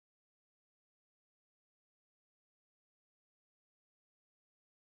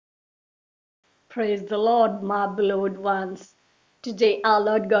Praise the Lord, my beloved ones. Today, our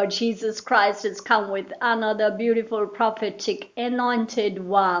Lord God Jesus Christ has come with another beautiful prophetic anointed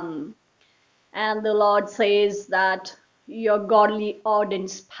one. And the Lord says that your godly ordained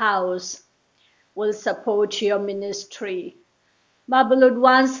spouse will support your ministry. My beloved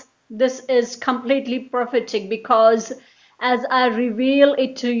ones, this is completely prophetic because as I reveal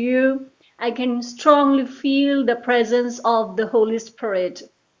it to you, I can strongly feel the presence of the Holy Spirit.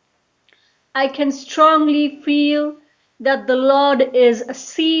 I can strongly feel that the Lord is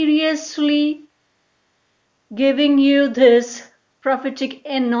seriously giving you this prophetic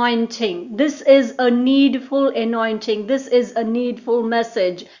anointing. This is a needful anointing. This is a needful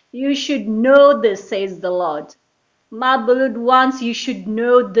message. You should know this, says the Lord. My beloved ones, you should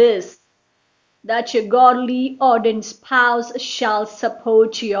know this, that your godly ordained spouse shall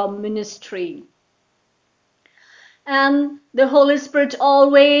support your ministry. And the Holy Spirit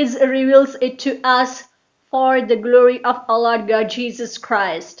always reveals it to us for the glory of our Lord God Jesus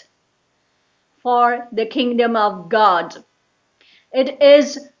Christ, for the kingdom of God. It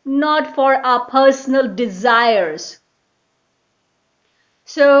is not for our personal desires.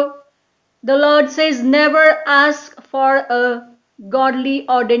 So the Lord says, never ask for a godly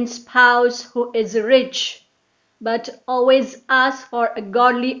ordained spouse who is rich, but always ask for a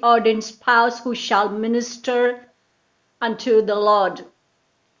godly ordained spouse who shall minister unto the Lord.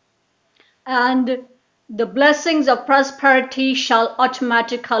 And the blessings of prosperity shall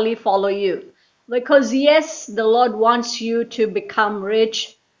automatically follow you. Because yes, the Lord wants you to become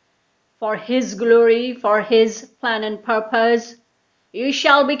rich for His glory, for His plan and purpose. You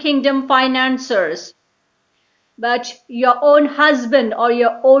shall be kingdom financiers. But your own husband or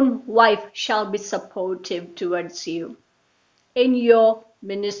your own wife shall be supportive towards you in your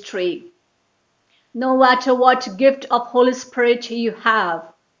ministry. No matter what gift of Holy Spirit you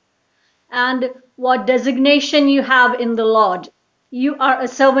have and what designation you have in the Lord, you are a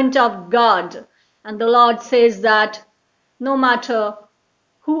servant of God. And the Lord says that no matter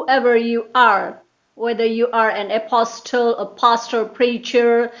whoever you are, whether you are an apostle, a pastor,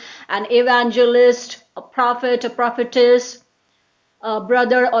 preacher, an evangelist, a prophet, a prophetess, a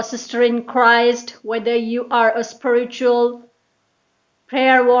brother or sister in Christ, whether you are a spiritual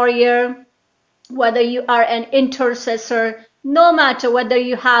prayer warrior, whether you are an intercessor, no matter whether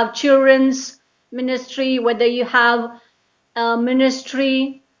you have children's ministry, whether you have a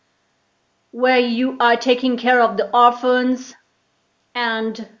ministry where you are taking care of the orphans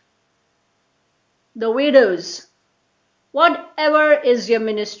and the widows, whatever is your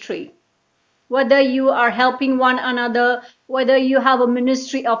ministry, whether you are helping one another, whether you have a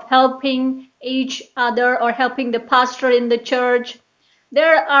ministry of helping each other or helping the pastor in the church,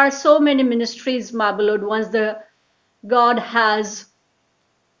 there are so many ministries, my beloved ones. God has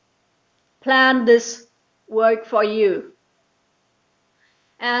planned this work for you.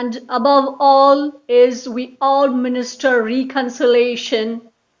 And above all is we all minister reconciliation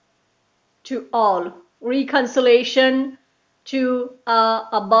to all. Reconciliation to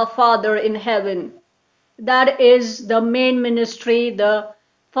Abba Father in heaven. That is the main ministry, the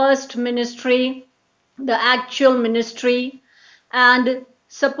first ministry, the actual ministry. And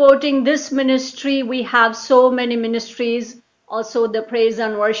supporting this ministry, we have so many ministries, also the praise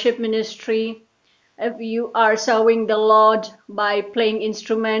and worship ministry. If you are serving the Lord by playing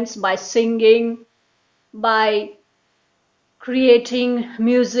instruments, by singing, by creating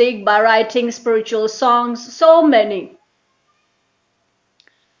music, by writing spiritual songs, so many.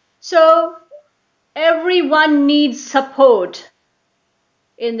 So everyone needs support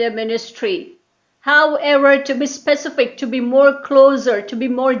in their ministry. However, to be specific, to be more closer, to be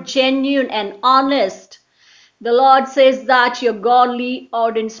more genuine and honest, the Lord says that your godly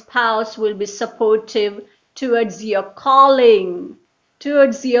ordained spouse will be supportive towards your calling,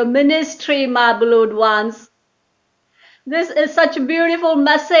 towards your ministry, my beloved ones. This is such a beautiful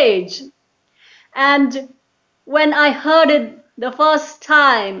message. And when I heard it the first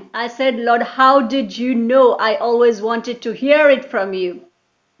time, I said, Lord, how did you know? I always wanted to hear it from you.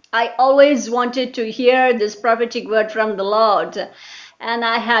 I always wanted to hear this prophetic word from the Lord, and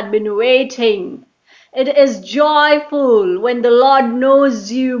I had been waiting. It is joyful when the Lord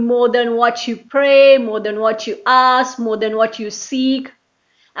knows you more than what you pray, more than what you ask, more than what you seek,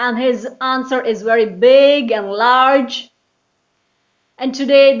 and His answer is very big and large. And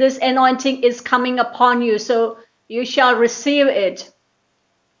today this anointing is coming upon you, so you shall receive it.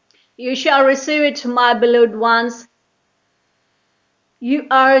 You shall receive it, my beloved ones. You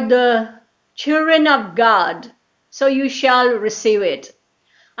are the children of God, so you shall receive it.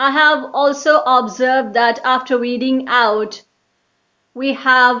 I have also observed that after weeding out we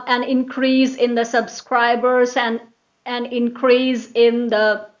have an increase in the subscribers and an increase in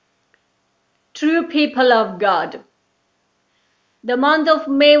the true people of God. The month of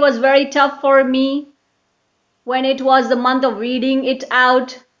May was very tough for me when it was the month of reading it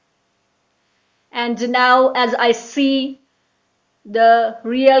out. And now as I see the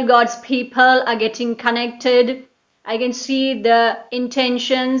real God's people are getting connected, I can see the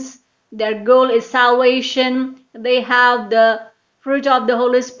intentions, their goal is salvation, they have the fruit of the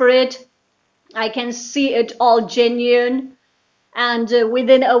Holy Spirit. I can see it all genuine, and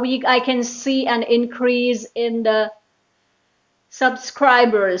within a week I can see an increase in the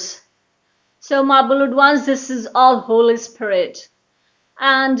subscribers. So my beloved ones, this is all Holy Spirit.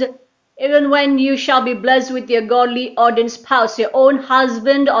 And even when you shall be blessed with your godly ordained spouse, your own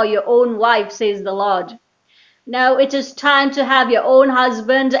husband or your own wife, says the Lord. Now it is time to have your own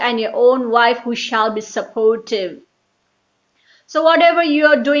husband and your own wife who shall be supportive. So whatever you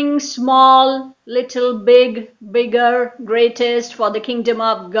are doing, small, little, big, bigger, greatest, for the kingdom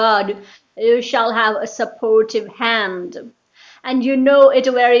of God, you shall have a supportive hand. And you know it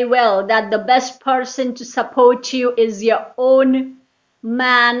very well that the best person to support you is your own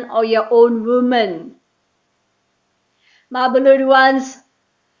man or your own woman. My beloved ones,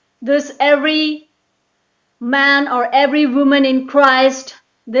 this every man or every woman in Christ,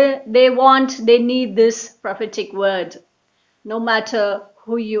 they need this prophetic word. No matter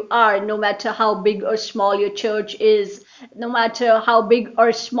who you are, no matter how big or small your church is, no matter how big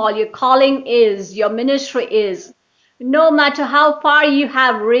or small your calling is, your ministry is, no matter how far you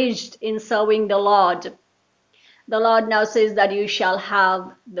have reached in serving the Lord now says that you shall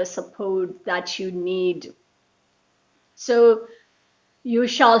have the support that you need. So you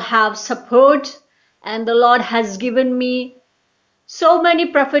shall have support, and the Lord has given me so many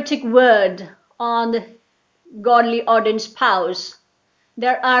prophetic words on godly ordained spouse.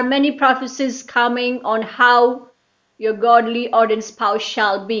 There are many prophecies coming on how your godly ordained spouse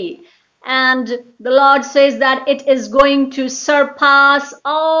shall be. And the Lord says that it is going to surpass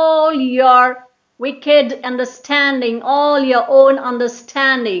all your wicked understanding, all your own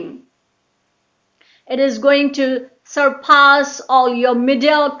understanding. It is going to surpass all your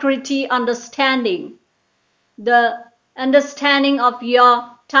mediocrity understanding, the understanding of your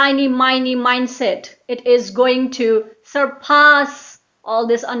tiny, miny mindset. It is going to surpass all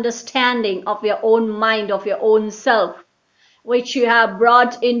this understanding of your own mind, of your own self, which you have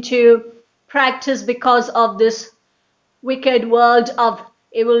brought into practice because of this wicked world of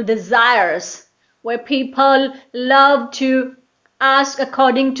evil desires, where people love to ask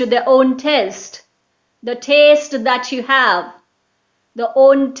according to their own taste, the taste that you have, the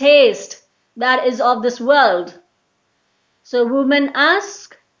own taste that is of this world. So women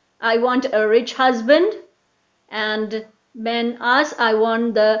ask, I want a rich husband, and men ask, I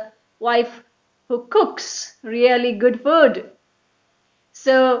want the wife who cooks really good food.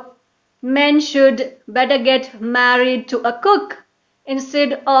 So men should better get married to a cook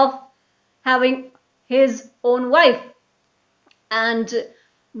instead of having his own wife. And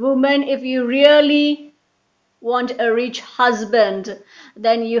women, if you really want a rich husband,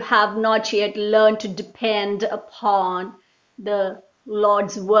 then you have not yet learned to depend upon the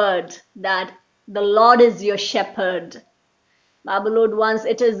Lord's word, that the Lord is your shepherd. My beloved ones,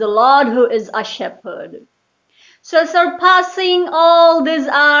 it is the Lord who is our shepherd. So surpassing all these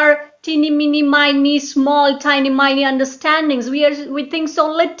are teeny, mini, miny, small, tiny, miny understandings. We think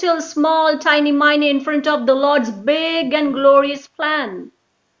so little, small, tiny, miny in front of the Lord's big and glorious plan.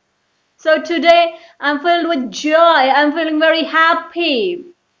 So today I'm filled with joy. I'm feeling very happy.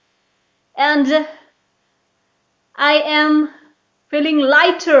 And I am feeling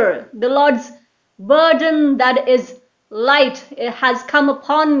lighter. The Lord's burden that is light, it has come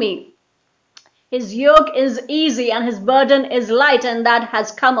upon me. His yoke is easy and his burden is light, and that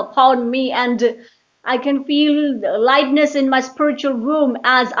has come upon me. And I can feel the lightness in my spiritual womb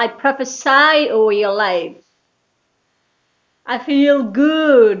as I prophesy over your life. I feel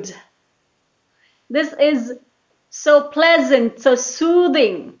good. This is so pleasant, so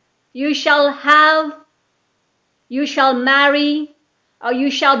soothing. You shall marry, or you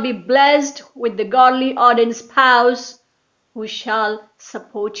shall be blessed with the godly ordained spouse who shall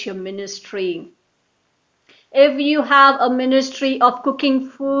support your ministry. If you have a ministry of cooking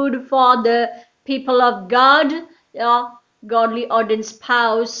food for the people of God, your godly ordained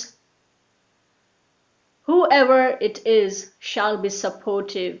spouse, whoever it is, shall be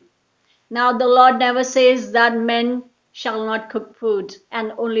supportive. Now the Lord never says that men shall not cook food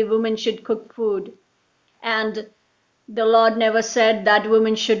and only women should cook food. And the Lord never said that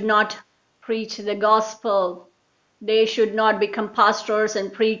women should not preach the gospel. They should not become pastors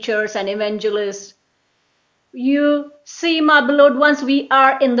and preachers and evangelists. You see, my beloved ones, we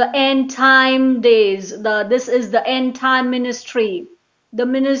are in the end time days. This is the end time ministry. The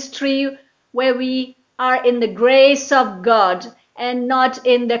ministry where we are in the grace of God and not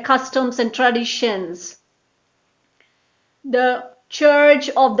in the customs and traditions. The church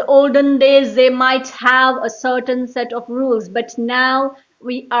of the olden days, they might have a certain set of rules, but now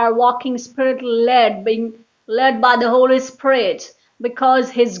we are walking spirit-led, being led by the Holy Spirit, because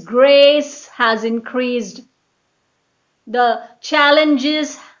His grace has increased. The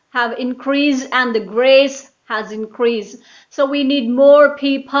challenges have increased and the grace has increased. So we need more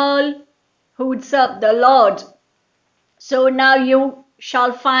people who would serve the Lord. So now you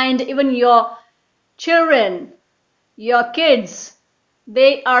shall find even your children, your kids,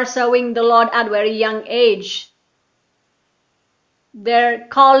 they are serving the Lord at a very young age. Their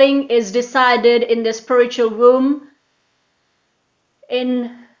calling is decided in the spiritual womb,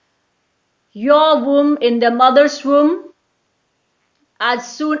 in your womb, in the mother's womb. As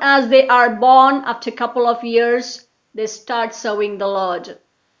soon as they are born, after a couple of years, they start serving the Lord.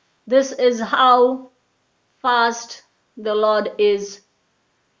 This is how fast the Lord is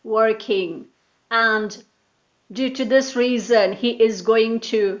working. And due to this reason, He is going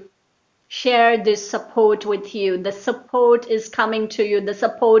to share this support with you. The support is coming to you. The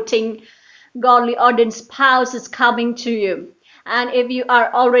supporting godly ordained spouse is coming to you. And if you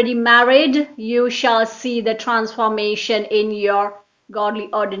are already married, you shall see the transformation in your godly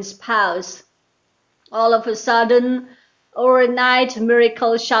ordained spouse. All of a sudden, overnight,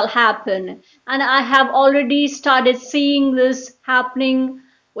 miracles shall happen. And I have already started seeing this happening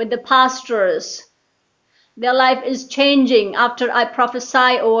with the pastors. Their life is changing after I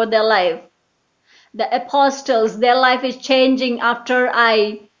prophesy over their life. The apostles, their life is changing after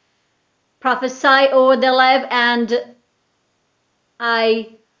I prophesy over their life and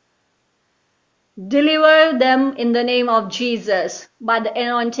I deliver them in the name of Jesus by the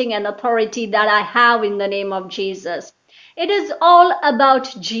anointing and authority that I have in the name of Jesus. It is all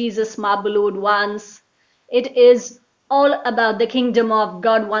about Jesus, my beloved ones. It is all about the kingdom of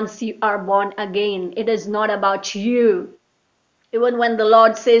God once you are born again. It is not about you. Even when the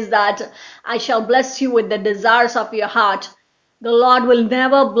Lord says that I shall bless you with the desires of your heart, the Lord will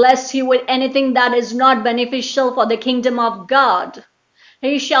never bless you with anything that is not beneficial for the kingdom of God.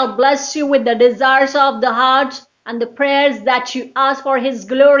 He shall bless you with the desires of the heart and the prayers that you ask for His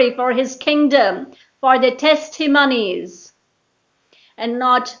glory, for His kingdom, for the testimonies, and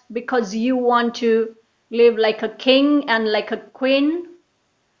not because you want to live like a king and like a queen,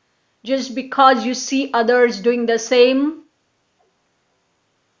 just because you see others doing the same.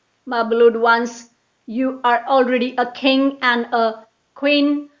 My beloved ones, you are already a king and a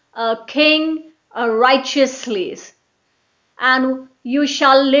queen, a king righteously. And you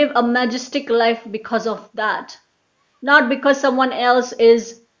shall live a majestic life because of that. Not because someone else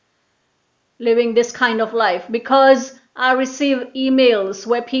is living this kind of life. Because I receive emails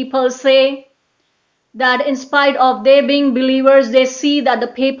where people say that in spite of they being believers, they see that the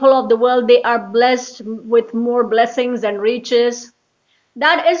people of the world, they are blessed with more blessings and riches.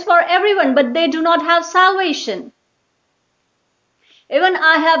 That is for everyone, but they do not have salvation. Even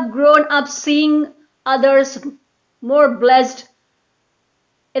I have grown up seeing others more blessed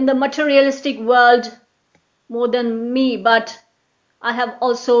in the materialistic world more than me, but I have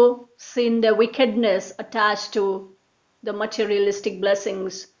also seen the wickedness attached to the materialistic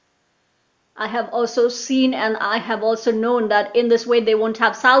blessings. I have also seen and I have also known that in this way they won't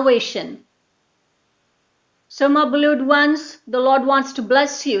have salvation. So my beloved ones, the Lord wants to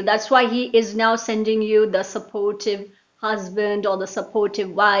bless you. That's why He is now sending you the supportive husband or the supportive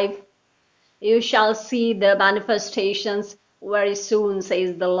wife. You shall see the manifestations very soon,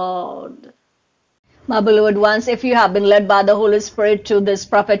 says the Lord. My beloved ones, if you have been led by the Holy Spirit to this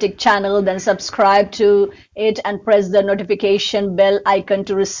prophetic channel, then subscribe to it and press the notification bell icon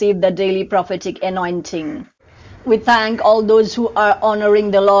to receive the daily prophetic anointing. We thank all those who are honoring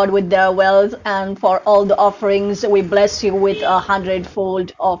the Lord with their wealth, and for all the offerings, we bless you with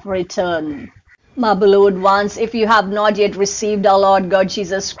 100-fold of return. My beloved ones, if you have not yet received our Lord God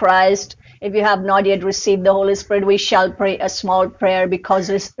Jesus Christ, if you have not yet received the Holy Spirit, we shall pray a small prayer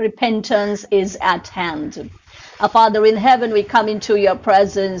because repentance is at hand. Our Father in heaven, we come into your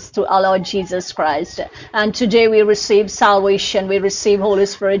presence through our Lord Jesus Christ. And today we receive salvation. We receive Holy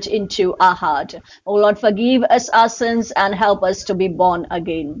Spirit into our heart. O Lord, forgive us our sins and help us to be born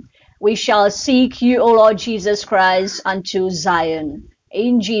again. We shall seek you, O Lord Jesus Christ, unto Zion.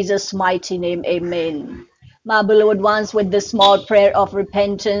 In Jesus' mighty name, amen. My beloved ones, with this small prayer of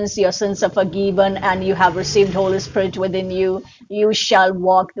repentance, your sins are forgiven and you have received Holy Spirit within you, you shall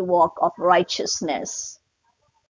walk the walk of righteousness.